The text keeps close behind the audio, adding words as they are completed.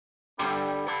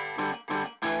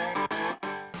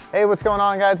Hey, what's going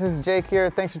on, guys? This is Jake here.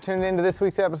 Thanks for tuning in to this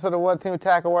week's episode of What's New at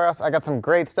Tackle Warehouse. I got some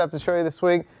great stuff to show you this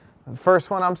week. The first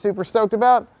one I'm super stoked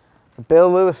about, the Bill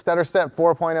Lewis Stutter Step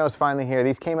 4.0 is finally here.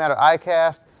 These came out at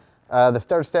ICAST. The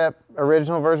Stutter Step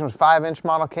original version was 5-inch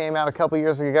model, came out a couple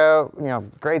years ago. You know,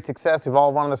 great success. We've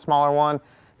all wanted the smaller one.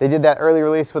 They did that early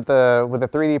release with the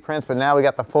 3D prints, but now we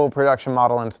got the full production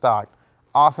model in stock.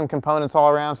 Awesome components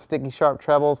all around, sticky sharp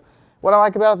trebles. What I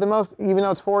like about it the most, even though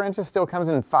it's 4 inches, still comes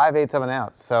in 5/8 of an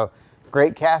ounce. So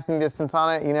great casting distance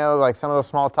on it. You know, like some of those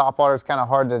small top waters, kind of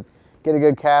hard to get a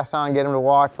good cast on, get them to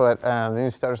walk, but the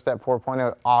new Stutter Step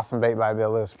 4.0, awesome bait by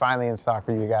Bill Lewis. Finally in stock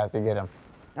for you guys to get them.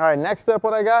 All right, next up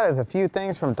what I got is a few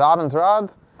things from Dobyns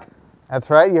Rods.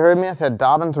 That's right, you heard me, I said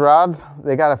Dobyns Rods.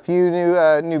 They got a few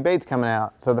new baits coming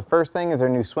out. So the first thing is their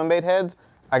new swim bait heads.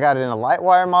 I got it in a light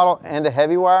wire model and a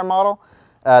heavy wire model.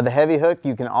 The heavy hook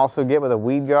you can also get with a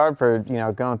weed guard for, you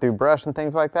know, going through brush and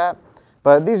things like that.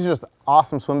 But these are just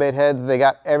awesome swim bait heads. They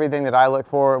got everything that I look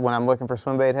for when I'm looking for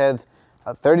swim bait heads.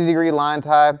 A 30-degree line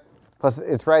tie, plus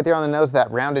it's right there on the nose of that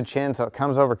rounded chin, so it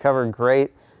comes over covered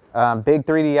great. Big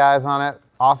 3D eyes on it,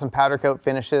 awesome powder coat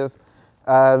finishes.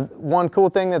 One cool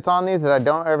thing that's on these that I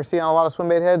don't ever see on a lot of swim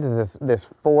bait heads is this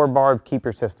 4-barb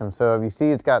keeper system. So if you see,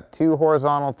 it's got 2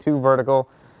 horizontal, 2 vertical,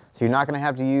 so you're not gonna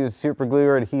have to use super glue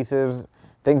or adhesives,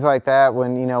 things like that.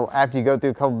 When, you know, after you go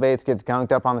through a couple baits, gets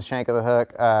gunked up on the shank of the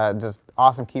hook. Just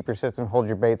awesome keeper system, hold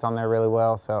your baits on there really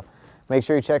well. So make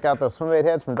sure you check out those swim bait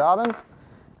heads from Dobyns.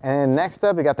 And next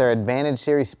up, we got their Advantage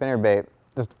Series spinner bait.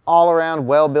 Just all around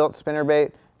well-built spinner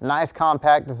bait, nice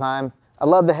compact design. I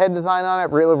love the head design on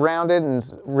it, really rounded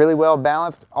and really well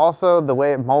balanced. Also, the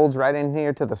way it molds right in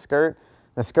here to the skirt.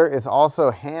 The skirt is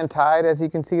also hand tied, as you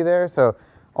can see there. So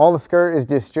all the skirt is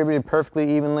distributed perfectly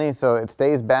evenly, so it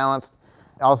stays balanced.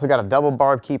 Also got a double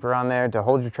barb keeper on there to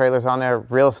hold your trailers on there.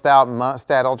 Real stout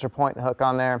Mustad Ultra Point hook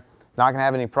on there. Not gonna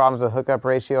have any problems with hookup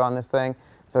ratio on this thing.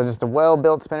 So just a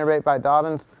well-built spinnerbait by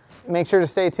Dobyns. Make sure to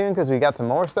stay tuned because we got some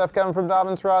more stuff coming from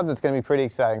Dobyns Rods. It's gonna be pretty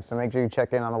exciting, so make sure you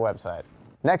check in on the website.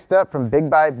 Next up from Big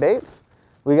Bite Baits,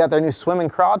 we got their new swimming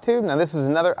craw tube. Now this is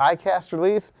another ICAST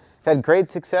release. Had great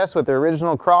success with their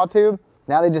original craw tube.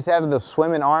 Now they just added the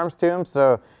swimming arms to them.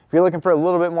 So if you're looking for a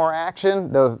little bit more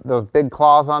action, those big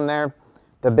claws on there,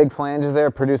 the big flanges there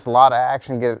produce a lot of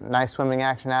action, get nice swimming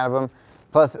action out of them.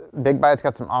 Plus, Big Bite's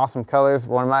got some awesome colors.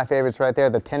 One of my favorites right there,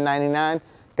 the 1099.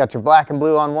 Got your black and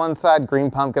blue on one side,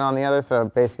 green pumpkin on the other, so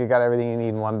basically got everything you need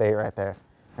in one bait right there.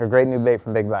 A great new bait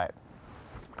from Big Bite.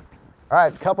 All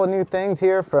right, a couple of new things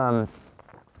here from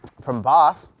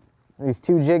Boss. These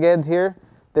 2 jig heads here.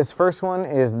 This first one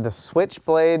is the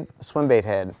Switchblade swim bait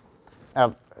head.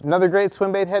 Now, another great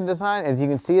swim bait head design. As you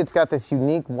can see, it's got this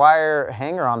unique wire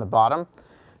hanger on the bottom.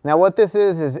 Now what this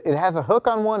is it has a hook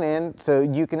on one end, so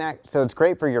you can so it's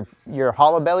great for your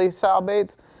hollow belly style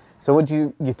baits. So once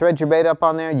you thread your bait up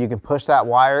on there, you can push that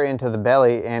wire into the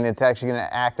belly, and it's actually going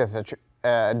to act as an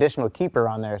additional keeper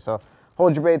on there. So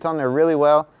hold your baits on there really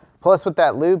well. Plus with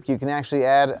that loop, you can actually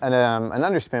add an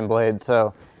underspin blade.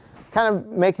 So kind of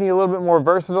making you a little bit more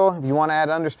versatile. If you want to add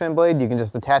underspin blade, you can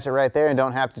just attach it right there and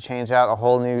don't have to change out a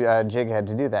whole new jig head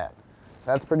to do that.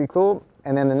 That's pretty cool.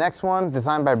 And then the next one,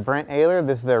 designed by Brent Ayler,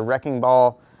 this is their Wrecking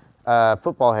Ball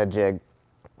football head jig.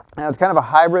 Now it's kind of a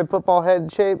hybrid football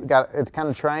head shape. It's kind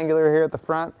of triangular here at the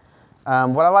front.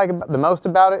 What I like the most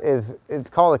about it is it's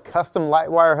called a custom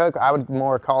light wire hook. I would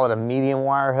more call it a medium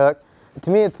wire hook. To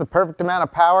me, it's the perfect amount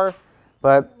of power,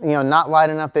 but you know, not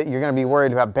light enough that you're going to be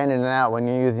worried about bending it out when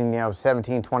you're using, you know,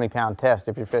 17, 20-pound test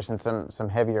if you're fishing some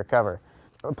heavier cover.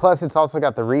 Plus, it's also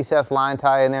got the recessed line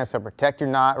tie in there, so protect your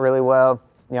knot really well.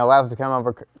 You know, allows it to come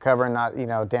over cover and not, you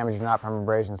know, damage your knot from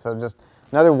abrasion. So just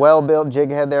another well-built jig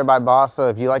head there by Boss. So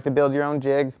if you like to build your own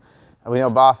jigs, we know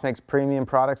Boss makes premium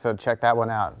products, so check that one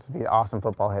out. It's gonna be an awesome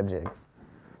football head jig.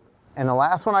 And the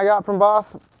last one I got from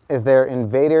Boss is their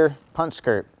Invader punch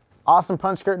skirt. Awesome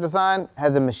punch skirt design,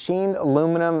 has a machined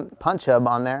aluminum punch hub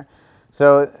on there.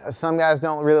 So some guys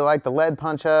don't really like the lead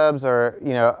punch hubs or,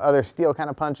 you know, other steel kind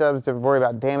of punch hubs to worry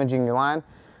about damaging your line.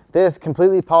 This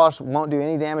completely polished, won't do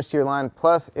any damage to your line.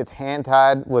 Plus, it's hand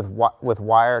tied with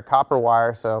wire, copper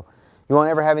wire, so you won't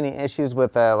ever have any issues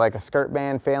with like a skirt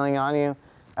band failing on you.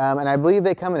 And I believe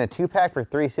they come in a 2-pack for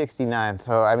 $369.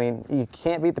 So I mean, you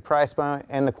can't beat the price point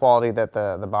and the quality that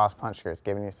the Boss punch skirt's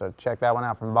giving you. So check that one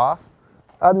out from Boss.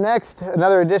 Up next,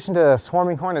 another addition to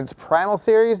Swarming Hornets Primal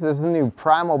series. This is the new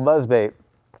Primal Buzzbait.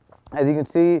 As you can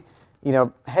see, you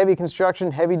know, heavy construction,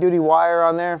 heavy duty wire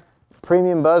on there.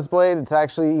 Premium buzz blade. It's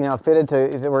actually, you know, fitted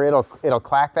to where it'll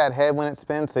clack that head when it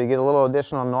spins, so you get a little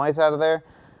additional noise out of there.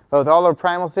 But with all their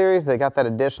Primal series, they got that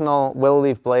additional willow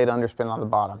leaf blade underspin on the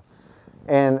bottom.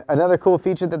 And another cool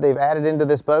feature that they've added into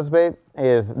this buzzbait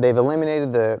is they've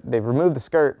removed the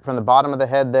skirt from the bottom of the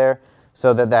head there,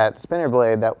 so that that spinner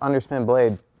blade, that underspin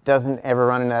blade, doesn't ever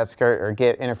run into that skirt or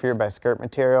get interfered by skirt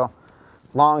material.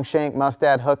 Long shank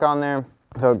mustad hook on there.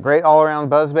 So great all around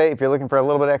buzzbait. If you're looking for a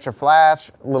little bit extra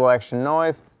flash, a little extra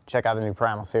noise, check out the new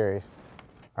Primal series.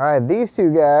 All right, these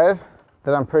two guys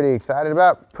that I'm pretty excited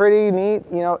about, pretty neat,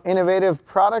 innovative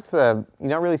products. You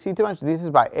don't really see too much. This is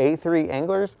by A3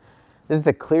 Anglers. This is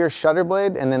the clear shutter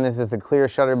blade, and then this is the clear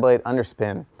shutter blade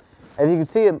underspin. As you can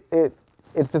see,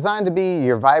 it's designed to be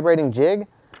your vibrating jig,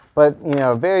 but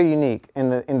very unique in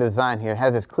the design here. It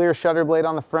has this clear shutter blade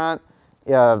on the front,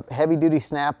 heavy duty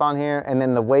snap on here, and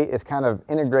then the weight is kind of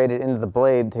integrated into the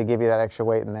blade to give you that extra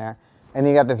weight in there. And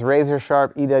then you got this razor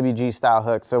sharp EWG style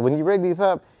hook. So when you rig these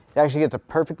up, it actually gets a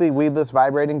perfectly weedless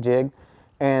vibrating jig.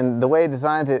 And the way it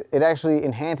designs it, it actually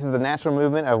enhances the natural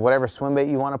movement of whatever swim bait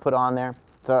you want to put on there.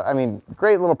 So, I mean,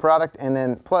 great little product. And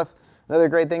then plus, another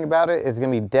great thing about it is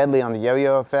going to be deadly on the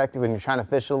yo-yo effect when you're trying to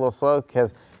fish it a little slow,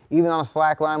 because even on a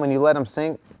slack line, when you let them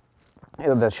sink,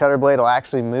 the shutter blade will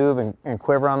actually move and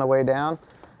quiver on the way down.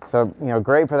 So,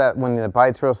 great for that when the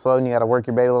bite's real slow and you got to work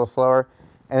your bait a little slower.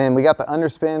 And then we got the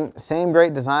underspin, same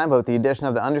great design, but with the addition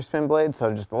of the underspin blade,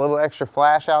 so just a little extra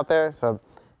flash out there. So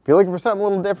if you're looking for something a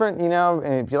little different,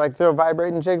 and if you like to throw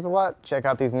vibrating jigs a lot, check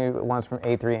out these new ones from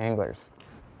A3 Anglers.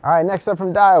 All right, next up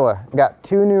from Daiwa, we got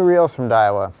two new reels from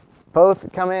Daiwa. Both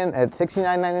come in at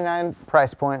 $69.99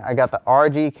 price point. I got the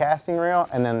RG casting reel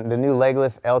and then the new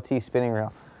legless LT spinning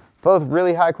reel. Both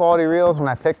really high quality reels. When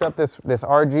I picked up this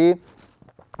RG,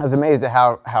 I was amazed at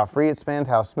how free it spins,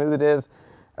 how smooth it is.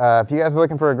 If you guys are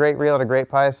looking for a great reel at a great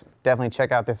price, definitely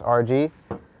check out this RG.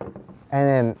 And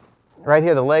then right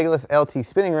here, the legless LT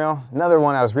spinning reel, another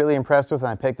one I was really impressed with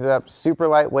when I picked it up. Super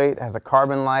lightweight, has a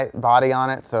carbon light body on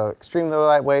it, so extremely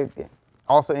lightweight,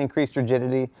 also increased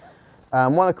rigidity.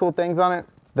 One of the cool things on it,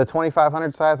 the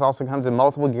 2500 size also comes in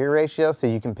multiple gear ratios, so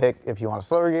you can pick if you want a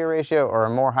slower gear ratio or a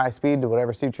more high speed to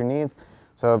whatever suits your needs.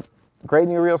 So great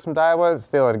new reels from Daiwa,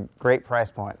 still at a great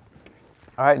price point.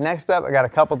 All right, next up, I got a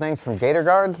couple things from Gator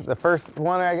Guards. The first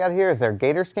one I got here is their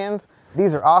Gator skins.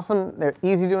 These are awesome. They're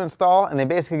easy to install, and they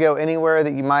basically go anywhere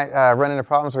that you might run into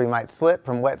problems where you might slip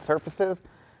from wet surfaces.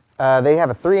 They have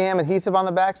a 3M adhesive on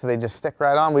the back, so they just stick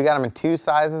right on. We got them in two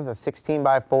sizes, a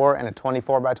 16x4 and a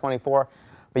 24x24,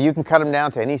 but you can cut them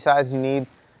down to any size you need.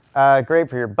 Great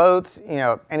for your boats,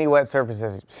 any wet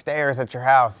surfaces, stairs at your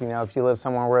house, if you live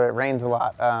somewhere where it rains a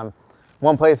lot.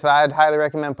 One place I'd highly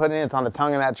recommend putting it, it's on the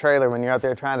tongue of that trailer when you're out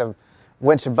there trying to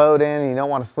winch a boat in and you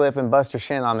don't want to slip and bust your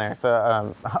shin on there.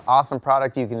 So awesome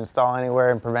product you can install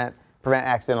anywhere and prevent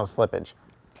accidental slippage.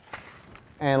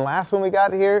 And last one we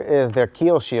got here is their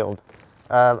keel shield.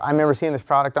 I remember seeing this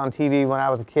product on TV when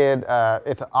I was a kid.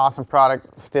 It's an awesome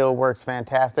product, still works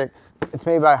fantastic. It's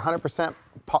made by 100%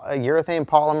 urethane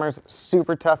polymers,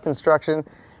 super tough construction.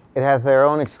 It has their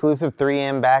own exclusive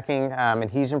 3M backing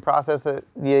adhesion process that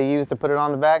you use to put it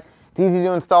on the back. It's easy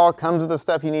to install, comes with the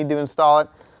stuff you need to install it.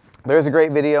 There's a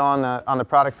great video on the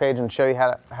product page and show you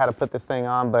how to put this thing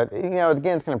on. But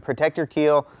again, it's going to protect your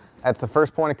keel. That's the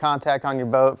first point of contact on your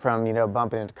boat from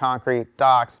bumping into concrete,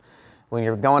 docks. When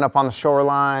you're going up on the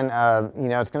shoreline,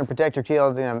 it's going to protect your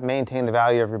keel, maintain the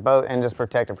value of your boat, and just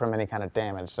protect it from any kind of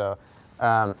damage. So,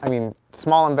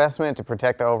 small investment to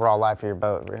protect the overall life of your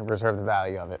boat and preserve the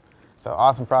value of it. So,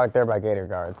 awesome product there by Gator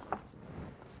Guards.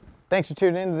 Thanks for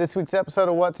tuning in to this week's episode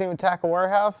of What's New with Tackle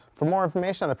Warehouse. For more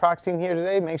information on the products seen here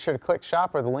today, make sure to click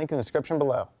shop or the link in the description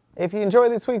below. If you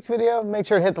enjoyed this week's video, make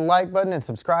sure to hit the like button and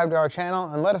subscribe to our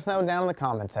channel, and let us know down in the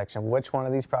comment section which one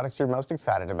of these products you're most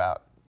excited about.